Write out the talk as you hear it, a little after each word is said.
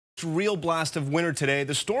real blast of winter today.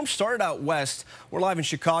 The storm started out west. We're live in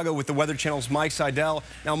Chicago with the Weather Channel's Mike Seidel.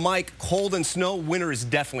 Now, Mike, cold and snow, winter is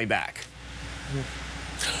definitely back.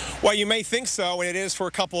 Well, you may think so, and it is for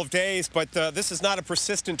a couple of days, but this is not a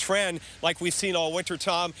persistent trend like we've seen all winter,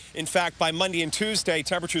 Tom. In fact, by Monday and Tuesday,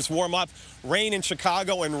 temperatures warm up, rain in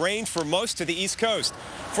Chicago, and rain for most of the East Coast.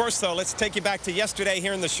 First, though, let's take you back to yesterday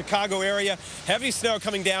here in the Chicago area. Heavy snow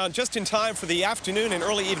coming down just in time for the afternoon and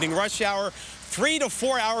early evening rush hour. 3 to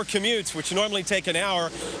 4 hour commutes, which normally take an hour,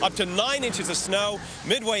 up to 9 inches of snow.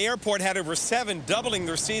 Midway Airport had over 7, doubling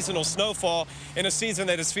their seasonal snowfall in a season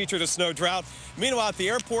that has featured a snow drought. Meanwhile, at the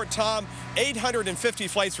airport, Tom, 850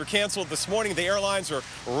 flights were canceled this morning. The airlines are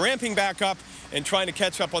ramping back up and trying to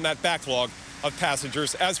catch up on that backlog of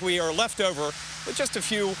passengers as we are left over with just a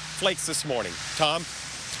few flakes this morning. Tom?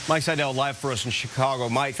 Mike Seidel live for us in Chicago.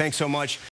 Mike, thanks so much.